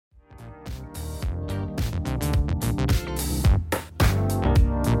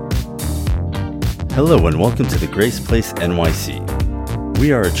Hello and welcome to the Grace Place NYC.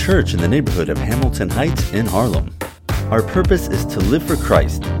 We are a church in the neighborhood of Hamilton Heights in Harlem. Our purpose is to live for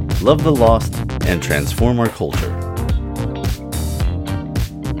Christ, love the lost, and transform our culture.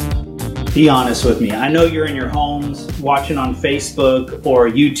 Be honest with me. I know you're in your homes, watching on Facebook or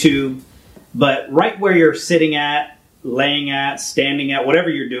YouTube, but right where you're sitting at, laying at, standing at, whatever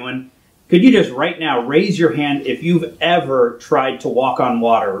you're doing, could you just right now raise your hand if you've ever tried to walk on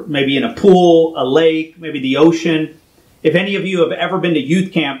water? Maybe in a pool, a lake, maybe the ocean. If any of you have ever been to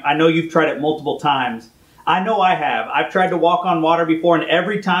youth camp, I know you've tried it multiple times. I know I have. I've tried to walk on water before, and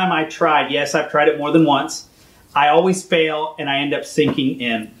every time I tried, yes, I've tried it more than once, I always fail and I end up sinking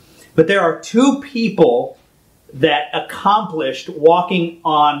in. But there are two people that accomplished walking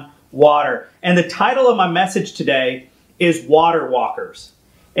on water. And the title of my message today is Water Walkers.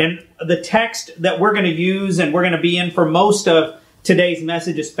 And the text that we're going to use and we're going to be in for most of today's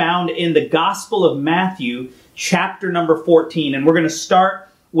message is found in the Gospel of Matthew, chapter number 14. And we're going to start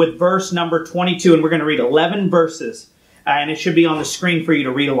with verse number 22, and we're going to read 11 verses. And it should be on the screen for you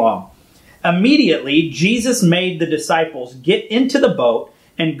to read along. Immediately, Jesus made the disciples get into the boat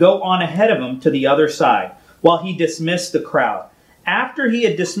and go on ahead of him to the other side, while he dismissed the crowd. After he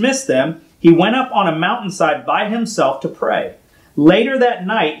had dismissed them, he went up on a mountainside by himself to pray. Later that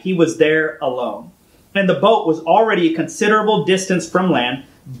night, he was there alone. And the boat was already a considerable distance from land,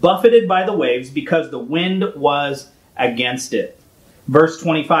 buffeted by the waves because the wind was against it. Verse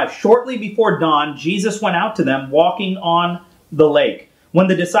 25, shortly before dawn, Jesus went out to them walking on the lake. When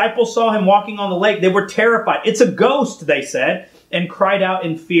the disciples saw him walking on the lake, they were terrified. "It's a ghost," they said, and cried out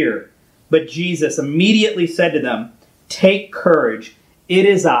in fear. But Jesus immediately said to them, "Take courage. It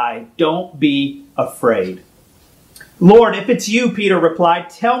is I. Don't be afraid." "Lord, if it's you," Peter replied,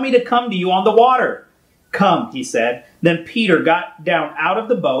 "tell me to come to you on the water." "Come," he said. Then Peter got down out of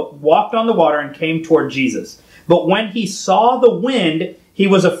the boat, walked on the water, and came toward Jesus. But when he saw the wind, he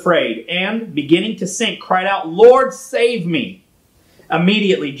was afraid, and, beginning to sink, cried out, "Lord, save me."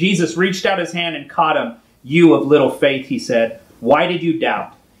 Immediately Jesus reached out his hand and caught him. "You of little faith," he said, "why did you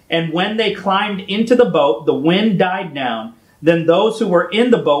doubt?" And when they climbed into the boat, the wind died down. Then those who were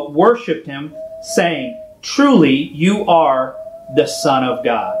in the boat worshipped him, saying, "Truly, you are the Son of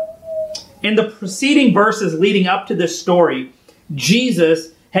God." In the preceding verses leading up to this story, Jesus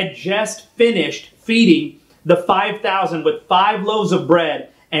had just finished feeding the 5,000 with 5 loaves of bread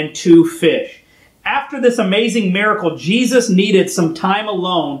and 2 fish. After this amazing miracle, Jesus needed some time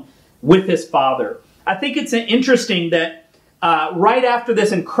alone with his Father. I think it's interesting that right after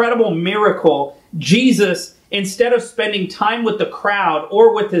this incredible miracle, Jesus, instead of spending time with the crowd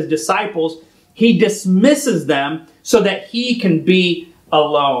or with his disciples, he dismisses them so that he can be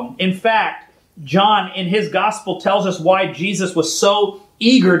alone. In fact, John in his gospel tells us why Jesus was so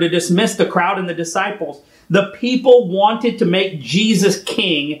eager to dismiss the crowd and the disciples. The people wanted to make Jesus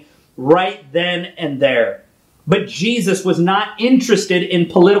king right then and there. But Jesus was not interested in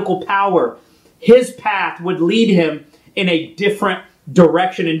political power. His path would lead him in a different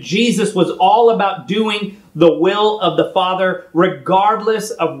direction. And Jesus was all about doing the will of the Father,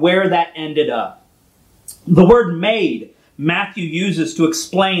 regardless of where that ended up. The word "made" Matthew uses to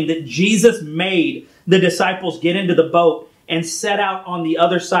explain that Jesus made the disciples get into the boat and set out on the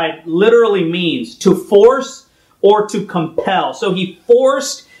other side literally means to force or to compel. So he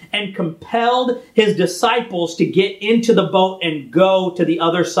forced and compelled his disciples to get into the boat and go to the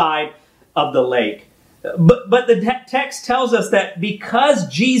other side of the lake. But the text tells us that because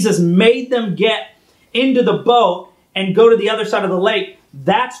Jesus made them get into the boat and go to the other side of the lake,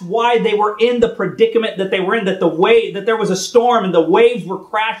 that's why they were in the predicament that they were in, that there was a storm and the waves were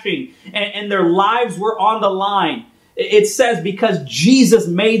crashing and their lives were on the line. It says because Jesus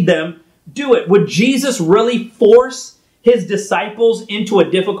made them do it. Would Jesus really force his disciples into a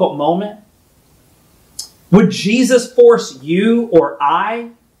difficult moment? Would Jesus force you or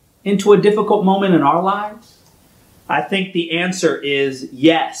I into a difficult moment in our lives? I think the answer is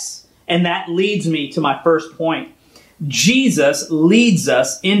yes. And that leads me to my first point. Jesus leads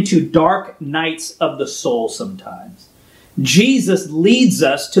us into dark nights of the soul sometimes. Jesus leads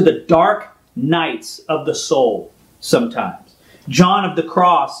us to the dark nights of the soul sometimes. John of the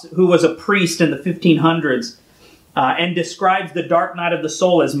Cross, who was a priest in the 1500s, and describes the dark night of the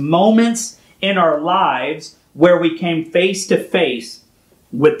soul as moments in our lives where we came face to face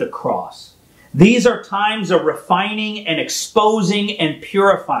with the cross. These are times of refining and exposing and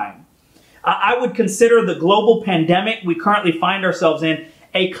purifying. I would consider the global pandemic we currently find ourselves in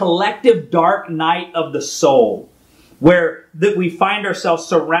a collective dark night of the soul, where we find ourselves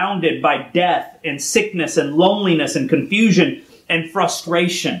surrounded by death and sickness and loneliness and confusion and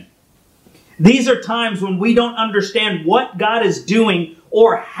frustration. These are times when we don't understand what God is doing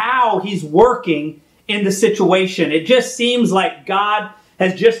or how He's working in the situation. It just seems like God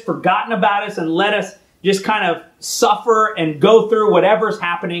has just forgotten about us and let us just kind of suffer and go through whatever's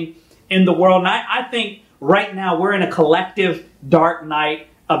happening in the world. And I think right now we're in a collective dark night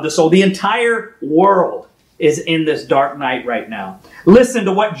of the soul. The entire world is in this dark night right now. Listen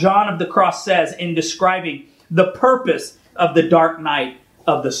to what John of the Cross says in describing the purpose of the dark night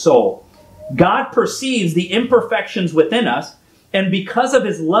of the soul. God perceives the imperfections within us, and because of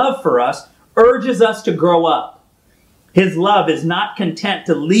His love for us, urges us to grow up. His love is not content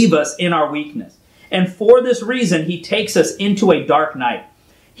to leave us in our weakness. And for this reason, He takes us into a dark night.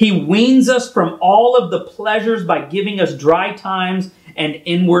 He weans us from all of the pleasures by giving us dry times and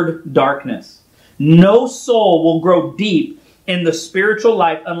inward darkness. No soul will grow deep in the spiritual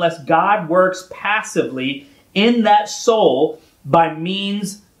life unless God works passively in that soul by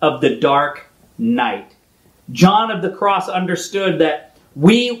means of the dark night. John of the Cross understood that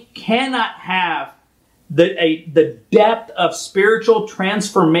we cannot have the depth of spiritual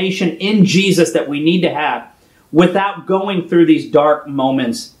transformation in Jesus that we need to have without going through these dark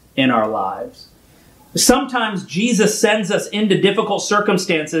moments in our lives. Sometimes Jesus sends us into difficult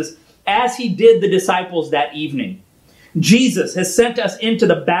circumstances as He did the disciples that evening. Jesus has sent us into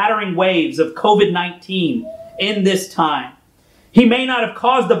the battering waves of COVID-19 in this time. He may not have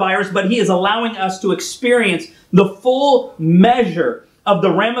caused the virus, but He is allowing us to experience the full measure of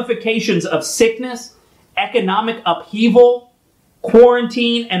the ramifications of sickness, economic upheaval,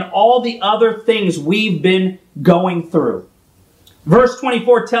 quarantine, and all the other things we've been going through. Verse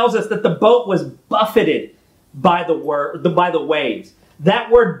 24 tells us that the boat was buffeted by the waves.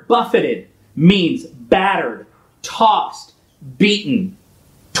 That word buffeted means battered, tossed, beaten,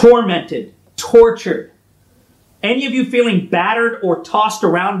 tormented, tortured. Any of you feeling battered or tossed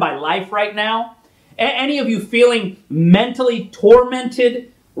around by life right now? Any of you feeling mentally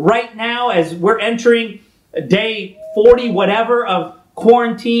tormented right now as we're entering day 40 whatever of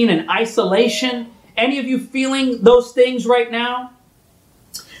quarantine and isolation? Any of you feeling those things right now?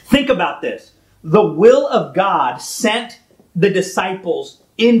 Think about this. The will of God sent the disciples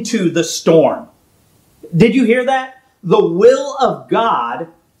into the storm. Did you hear that? The will of God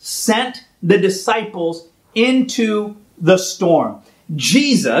sent the disciples into the storm.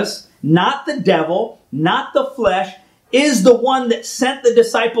 Jesus, not the devil, not the flesh, is the one that sent the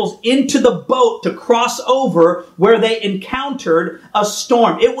disciples into the boat to cross over where they encountered a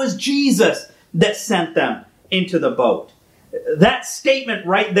storm. It was Jesus that sent them into the boat. That statement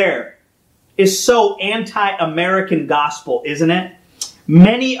right there is so anti-American gospel, isn't it?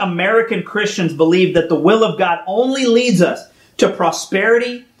 Many American Christians believe that the will of God only leads us to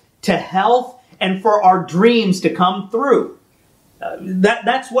prosperity, to health, and for our dreams to come through.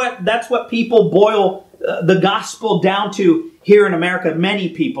 That's what people boil the gospel down to here in America. Many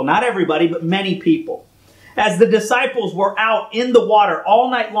people, not everybody, but many people. As the disciples were out in the water all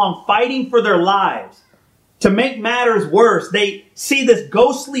night long fighting for their lives, to make matters worse, they see this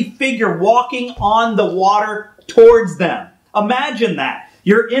ghostly figure walking on the water towards them. Imagine that.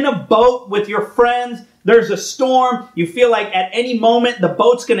 You're in a boat with your friends. There's a storm. You feel like at any moment the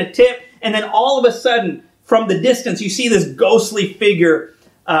boat's going to tip. And then all of a sudden, from the distance, you see this ghostly figure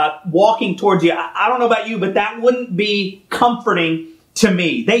walking towards you. I don't know about you, but that wouldn't be comforting to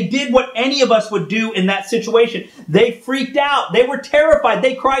me. They did what any of us would do in that situation. They freaked out. They were terrified.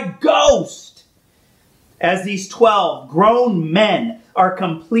 They cried, "Ghost!" As these 12 grown men are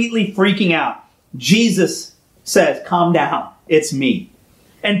completely freaking out, Jesus says, "Calm down. It's me."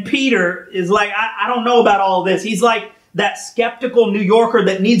 And Peter is like, I don't know about all this. He's like that skeptical New Yorker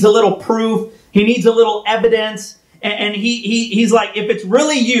that needs a little proof. He needs a little evidence. And he's like, if it's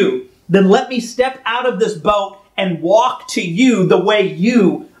really you, then let me step out of this boat and walk to you the way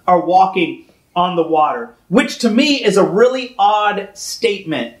you are walking on the water. Which to me is a really odd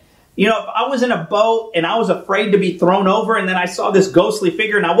statement. You know, if I was in a boat and I was afraid to be thrown over and then I saw this ghostly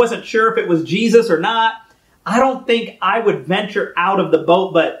figure and I wasn't sure if it was Jesus or not, I don't think I would venture out of the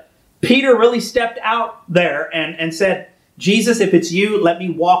boat. But Peter really stepped out there and said, "Jesus, if it's you, let me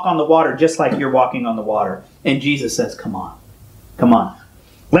walk on the water just like you're walking on the water." And Jesus says, "Come on, come on."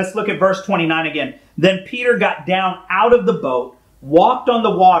 Let's look at verse 29 again. Then Peter got down out of the boat, walked on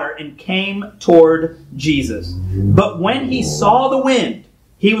the water, and came toward Jesus. But when he saw the wind,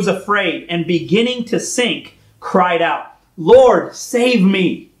 he was afraid, and beginning to sink, cried out, "Lord, save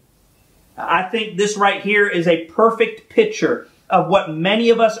me." I think this right here is a perfect picture of what many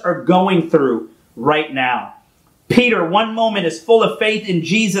of us are going through right now. Peter, one moment, is full of faith in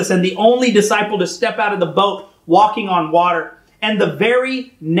Jesus and the only disciple to step out of the boat walking on water. And the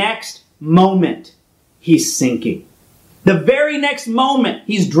very next moment, he's sinking. The very next moment,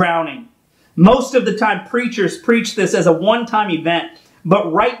 he's drowning. Most of the time, preachers preach this as a one-time event.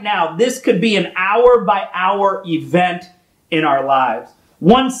 But right now, this could be an hour-by-hour event in our lives.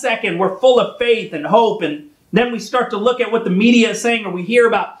 1 second, we're full of faith and hope, and then we start to look at what the media is saying, or we hear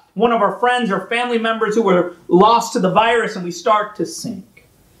about one of our friends or family members who were lost to the virus, and we start to sink.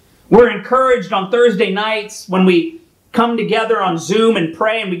 We're encouraged on Thursday nights when we come together on Zoom and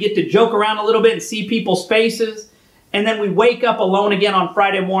pray, and we get to joke around a little bit and see people's faces. And then we wake up alone again on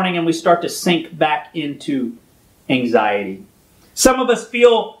Friday morning and we start to sink back into anxiety. Some of us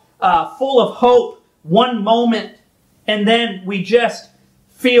feel full of hope one moment, and then we just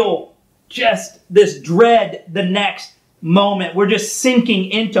feel just this dread the next moment. We're just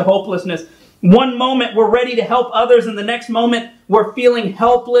sinking into hopelessness. One moment we're ready to help others, and the next moment we're feeling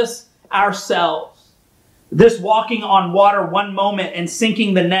helpless ourselves. This walking on water one moment and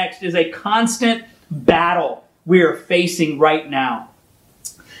sinking the next is a constant battle we are facing right now.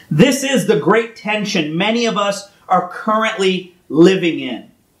 This is the great tension many of us are currently living in.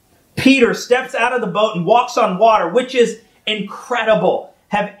 Peter steps out of the boat and walks on water, which is incredible.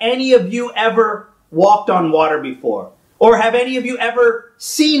 Have any of you ever walked on water before? Or have any of you ever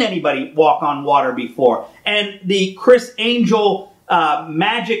seen anybody walk on water before? And the Chris Angel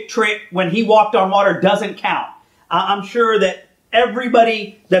magic trick when he walked on water doesn't count. I'm sure that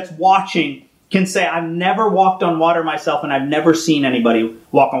everybody that's watching can say, I've never walked on water myself and I've never seen anybody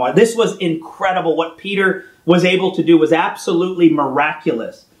walk on water. This was incredible. What Peter was able to do was absolutely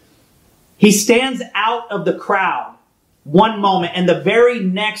miraculous. He stands out of the crowd one moment, and the very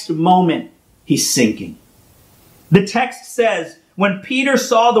next moment, he's sinking. The text says, when Peter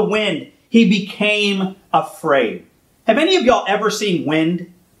saw the wind, he became afraid. Have any of y'all ever seen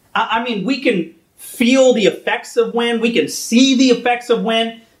wind? I mean, we can feel the effects of wind. We can see the effects of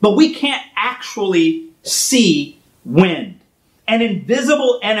wind. But we can't actually see wind. An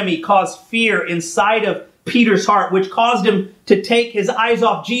invisible enemy caused fear inside of Peter's heart, which caused him to take his eyes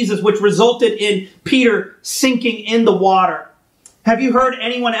off Jesus, which resulted in Peter sinking in the water. Have you heard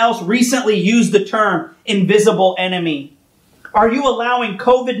anyone else recently use the term invisible enemy? Are you allowing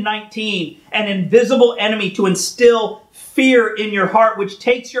COVID-19, an invisible enemy, to instill fear in your heart, which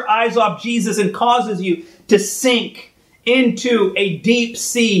takes your eyes off Jesus and causes you to sink into a deep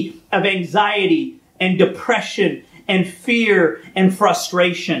sea of anxiety and depression and fear and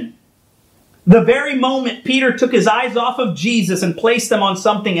frustration? The very moment Peter took his eyes off of Jesus and placed them on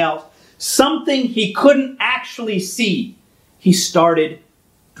something else, something he couldn't actually see, he started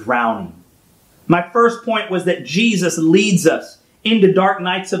drowning. My first point was that Jesus leads us into dark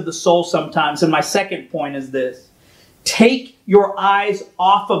nights of the soul sometimes. And my second point is this: take your eyes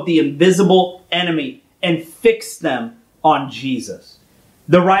off of the invisible enemy and fix them on Jesus.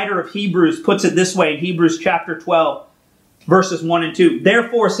 The writer of Hebrews puts it this way in Hebrews chapter 12, verses 1 and 2.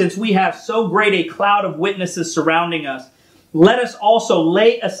 Therefore, since we have so great a cloud of witnesses surrounding us, let us also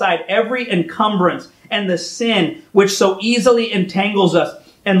lay aside every encumbrance and the sin which so easily entangles us,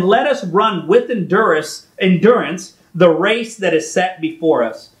 and let us run with endurance the race that is set before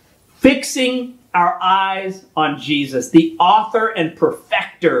us, fixing our eyes on Jesus, the author and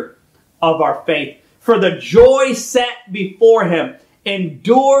perfecter of our faith. For the joy set before him,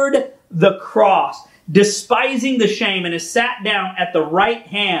 endured the cross, despising the shame, and is sat down at the right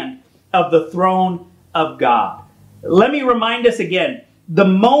hand of the throne of God. Let me remind us again, the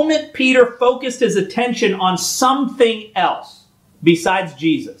moment Peter focused his attention on something else besides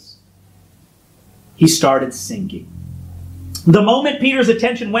Jesus, he started sinking. The moment Peter's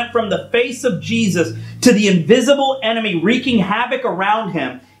attention went from the face of Jesus to the invisible enemy wreaking havoc around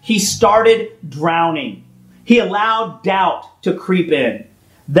him, he started drowning. He allowed doubt to creep in.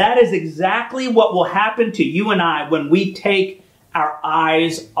 That is exactly what will happen to you and I when we take our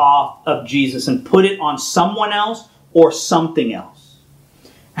eyes off of Jesus and put it on someone else or something else.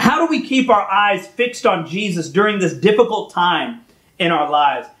 How do we keep our eyes fixed on Jesus during this difficult time in our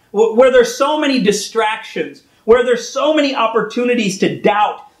lives, where there's so many distractions, where there's so many opportunities to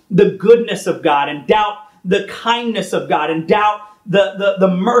doubt the goodness of God and doubt the kindness of God and doubt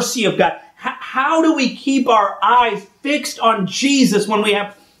the mercy of God? How do we keep our eyes fixed on Jesus when we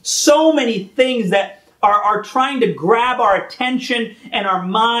have so many things that are trying to grab our attention and our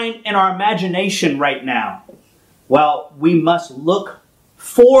mind and our imagination right now? Well, we must look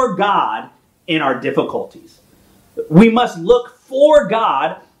for God in our difficulties. We must look for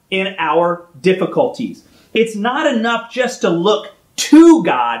God in our difficulties. It's not enough just to look to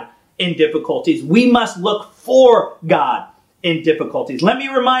God in difficulties. We must look for God in difficulties. Let me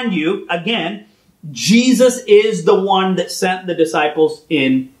remind you, again, Jesus is the one that sent the disciples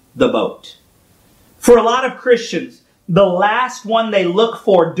in the boat. For a lot of Christians, the last one they look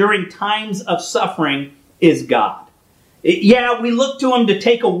for during times of suffering is God. Yeah, we look to Him to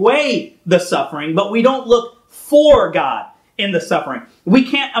take away the suffering, but we don't look for God in the suffering. We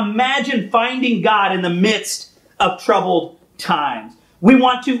can't imagine finding God in the midst of troubled times. We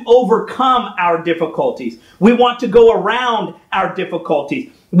want to overcome our difficulties. We want to go around our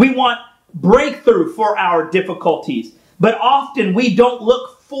difficulties. We want breakthrough for our difficulties. But often we don't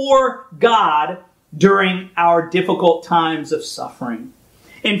look for God during our difficult times of suffering.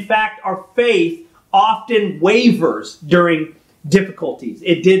 In fact, our faith often wavers during difficulties.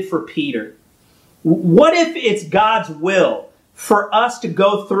 It did for Peter. What if it's God's will for us to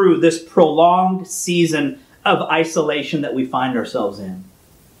go through this prolonged season of isolation that we find ourselves in?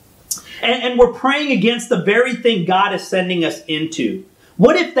 And we're praying against the very thing God is sending us into.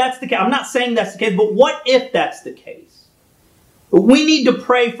 What if that's the case? I'm not saying that's the case, but what if that's the case? We need to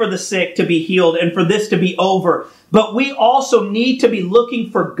pray for the sick to be healed and for this to be over. But we also need to be looking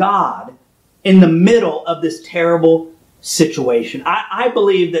for God in the middle of this terrible situation. I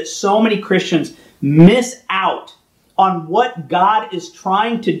believe that so many Christians miss out on what God is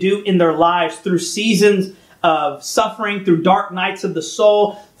trying to do in their lives through seasons of suffering, through dark nights of the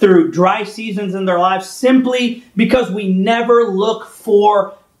soul, through dry seasons in their lives, simply because we never look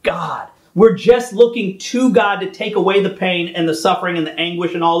for God. We're just looking to God to take away the pain and the suffering and the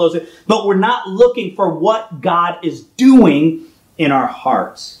anguish and all those things, but we're not looking for what God is doing in our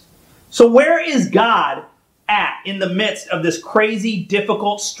hearts. So where is God at in the midst of this crazy,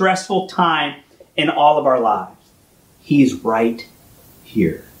 difficult, stressful time in all of our lives? He's right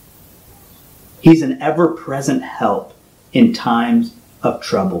here. He's an ever-present help in times of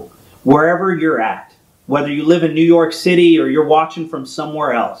trouble. Wherever you're at, whether you live in New York City or you're watching from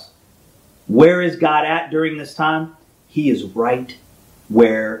somewhere else, where is God at during this time? He is right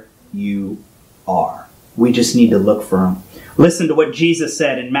where you are. We just need to look for Him. Listen to what Jesus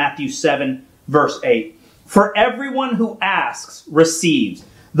said in Matthew 7, verse 8. For everyone who asks receives.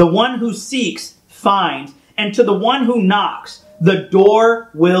 The one who seeks finds. And to the one who knocks, the door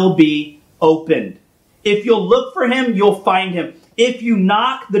will be opened. If you'll look for Him, you'll find Him. If you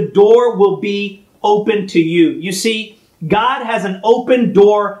knock, the door will be open to you. You see, God has an open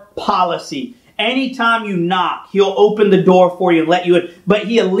door policy. Anytime you knock, He'll open the door for you and let you in. But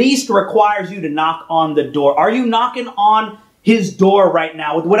He at least requires you to knock on the door. Are you knocking on His door right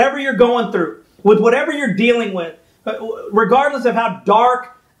now with whatever you're going through, with whatever you're dealing with, regardless of how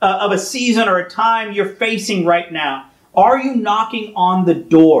dark of a season or a time you're facing right now? Are you knocking on the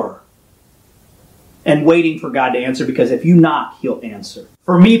door and waiting for God to answer? Because if you knock, He'll answer.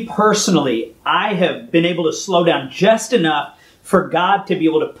 For me personally, I have been able to slow down just enough for God to be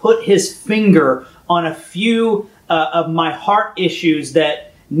able to put His finger on a few of my heart issues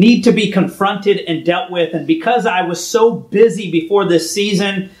that need to be confronted and dealt with. And because I was so busy before this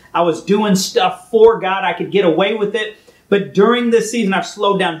season, I was doing stuff for God, I could get away with it. But during this season, I've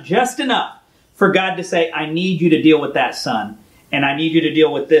slowed down just enough for God to say, I need you to deal with that son. And I need you to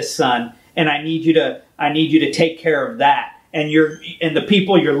deal with this son. And I need you to take care of that. And the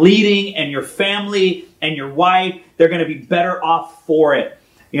people you're leading and your family and your wife, they're going to be better off for it.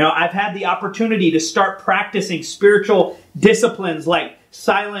 You know, I've had the opportunity to start practicing spiritual disciplines like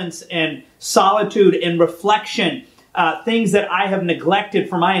silence and solitude and reflection, things that I have neglected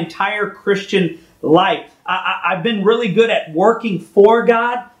for my entire Christian life. I've been really good at working for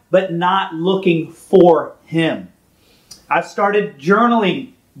God, but not looking for Him. I've started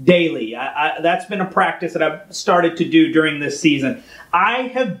journaling daily. That's been a practice that I've started to do during this season. I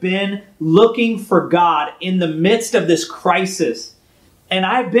have been looking for God in the midst of this crisis, and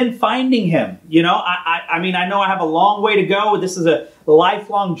I've been finding Him. You know, I mean, I know I have a long way to go. This is a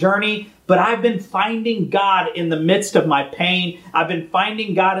lifelong journey, but I've been finding God in the midst of my pain. I've been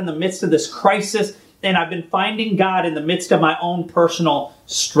finding God in the midst of this crisis, and I've been finding God in the midst of my own personal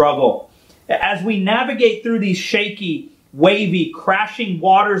struggle. As we navigate through these shaky, wavy, crashing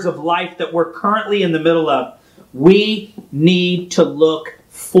waters of life that we're currently in the middle of, we need to look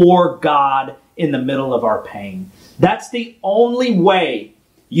for God in the middle of our pain. That's the only way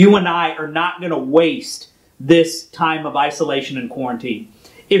you and I are not going to waste this time of isolation and quarantine.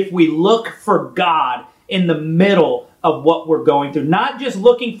 If we look for God in the middle of what we're going through, not just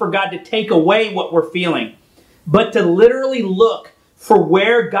looking for God to take away what we're feeling, but to literally look for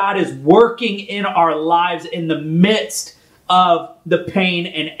where God is working in our lives in the midst of the pain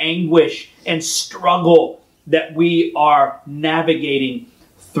and anguish and struggle that we are navigating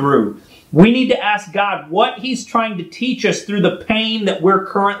through. We need to ask God what He's trying to teach us through the pain that we're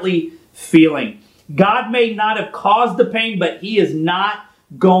currently feeling. God may not have caused the pain, but He is not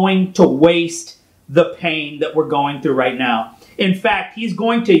going to waste the pain that we're going through right now. In fact, He's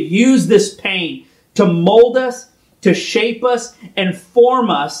going to use this pain to mold us, to shape us, and form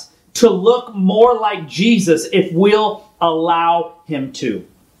us to look more like Jesus if we'll allow Him to.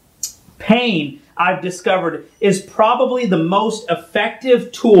 Pain, I've discovered, is probably the most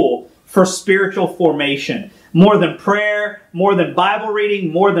effective tool for spiritual formation. More than prayer, more than Bible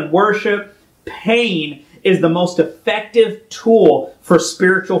reading, more than worship, pain is the most effective tool for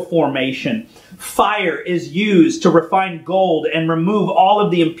spiritual formation. Fire is used to refine gold and remove all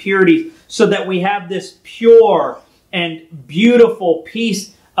of the impurities so that we have this pure and beautiful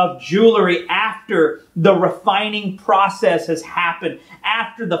piece of jewelry after the refining process has happened,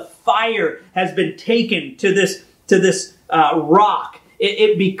 after the fire has been taken to this rock.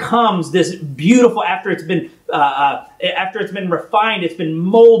 It becomes this beautiful, after it's been refined, it's been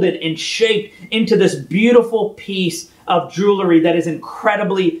molded and shaped into this beautiful piece of jewelry that is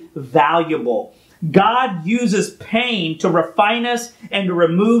incredibly valuable. God uses pain to refine us and to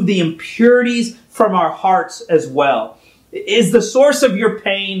remove the impurities from our hearts as well. Is the source of your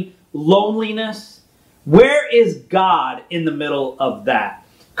pain loneliness? Where is God in the middle of that?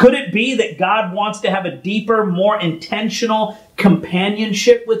 Could it be that God wants to have a deeper, more intentional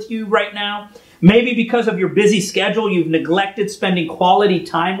companionship with you right now? Maybe because of your busy schedule, you've neglected spending quality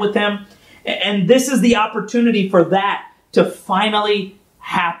time with Him. And this is the opportunity for that to finally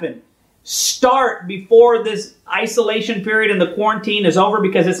happen. Start before this isolation period and the quarantine is over,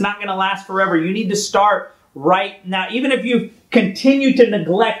 because it's not going to last forever. You need to start right now. Even if you've continued to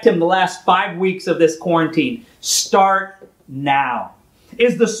neglect Him the last 5 weeks of this quarantine, start now.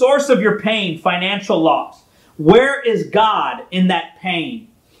 Is the source of your pain financial loss? Where is God in that pain?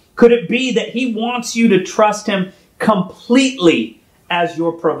 Could it be that He wants you to trust Him completely as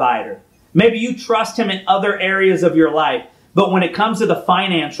your provider? Maybe you trust Him in other areas of your life, but when it comes to the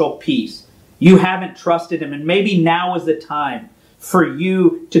financial piece, you haven't trusted Him. And maybe now is the time for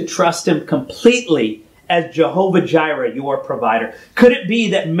you to trust Him completely as Jehovah Jireh, your provider. Could it be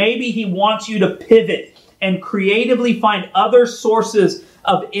that maybe He wants you to pivot and creatively find other sources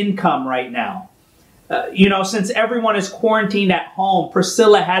of income right now? Since everyone is quarantined at home,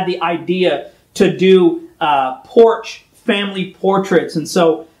 Priscilla had the idea to do porch family portraits. And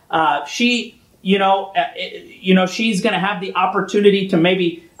so she's going to have the opportunity to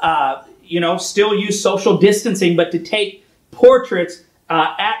maybe, still use social distancing, but to take portraits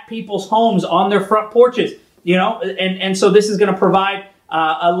at people's homes on their front porches, and so this is going to provide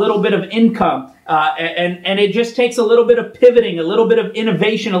a little bit of income, and it just takes a little bit of pivoting, a little bit of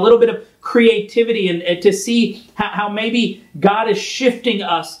innovation, a little bit of creativity, and to see how maybe God is shifting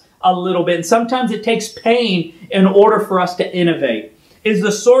us a little bit. And sometimes it takes pain in order for us to innovate. Is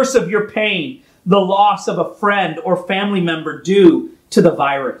the source of your pain the loss of a friend or family member due to the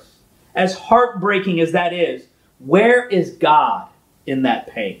virus? As heartbreaking as that is, where is God in that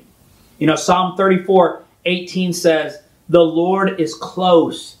pain? Psalm 34:18 says, "The Lord is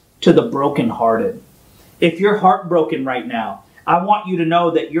close to the brokenhearted." If you're heartbroken right now, I want you to know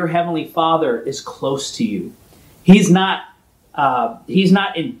that your Heavenly Father is close to you. He's not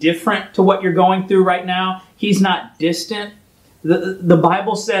indifferent to what you're going through right now. He's not distant. The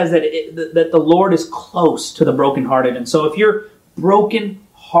Bible says that the Lord is close to the brokenhearted. And so if you're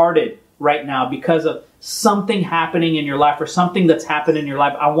brokenhearted right now because of something happening in your life or something that's happened in your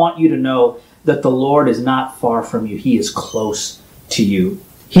life, I want you to know that the Lord is not far from you. He is close to you.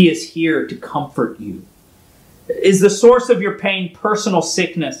 He is here to comfort you. Is the source of your pain personal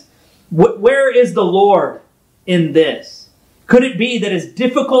sickness? Where is the Lord in this? Could it be that as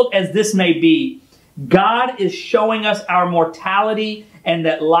difficult as this may be, God is showing us our mortality and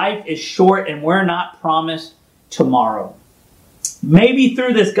that life is short and we're not promised tomorrow? Maybe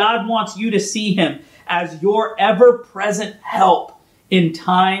through this, God wants you to see Him as your ever-present help in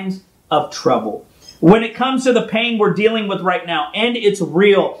times of trouble. When it comes to the pain we're dealing with right now, and it's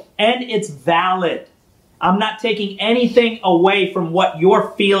real, and it's valid, I'm not taking anything away from what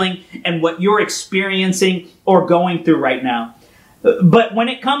you're feeling and what you're experiencing or going through right now. But when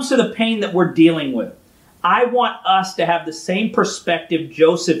it comes to the pain that we're dealing with, I want us to have the same perspective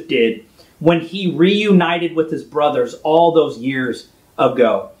Joseph did when he reunited with his brothers all those years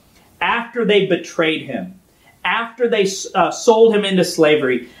ago. After they betrayed him, after they sold him into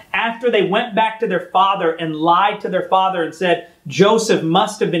slavery, after they went back to their father and lied to their father and said Joseph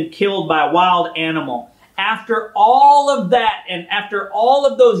must have been killed by a wild animal. After all of that and after all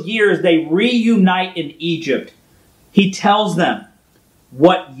of those years, they reunite in Egypt. He tells them,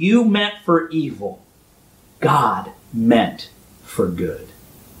 "What you meant for evil, God meant for good."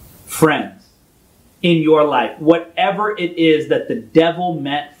 Friends, in your life, whatever it is that the devil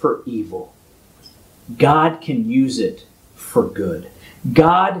meant for evil, God can use it for good.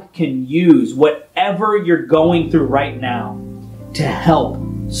 God can use whatever you're going through right now to help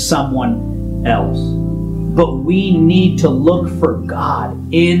someone else. But we need to look for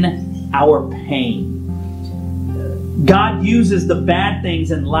God in our pain. God uses the bad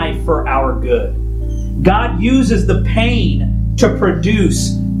things in life for our good. God uses the pain to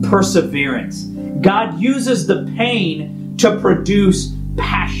produce perseverance. God uses the pain to produce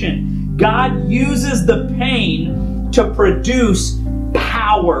passion. God uses the pain to produce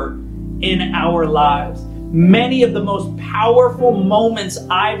power in our lives. Many of the most powerful moments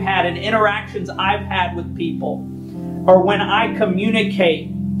I've had and interactions I've had with people are when I communicate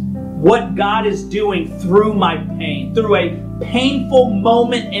what God is doing through my pain, through a painful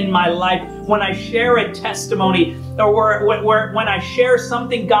moment in my life, when I share a testimony or when I share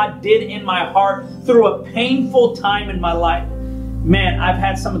something God did in my heart through a painful time in my life. Man, I've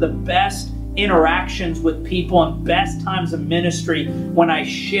had some of the best interactions with people and best times of ministry when I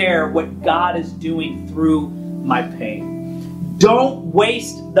share what God is doing through my pain. Don't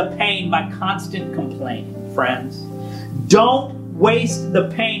waste the pain by constant complaining, friends. Don't waste the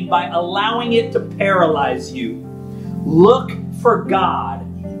pain by allowing it to paralyze you. Look for God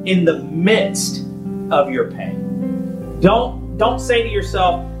in the midst of your pain. Don't say to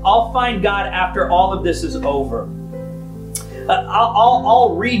yourself, I'll find God after all of this is over.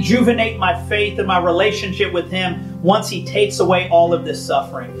 I'll rejuvenate my faith and my relationship with Him once He takes away all of this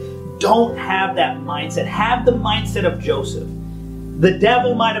suffering. Don't have that mindset. Have the mindset of Joseph. The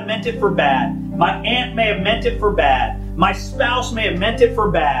devil might have meant it for bad. My aunt may have meant it for bad. My spouse may have meant it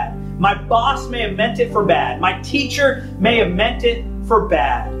for bad. My boss may have meant it for bad. My teacher may have meant it for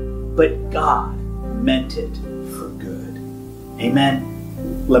bad. But God meant it for good.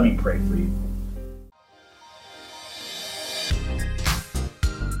 Amen. Let me pray for you.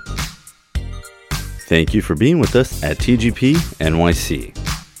 Thank you for being with us at TGP NYC.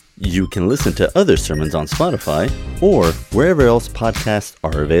 You can listen to other sermons on Spotify or wherever else podcasts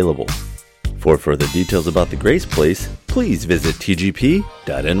are available. For further details about the Grace Place, please visit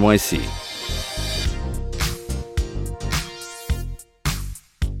tgp.nyc.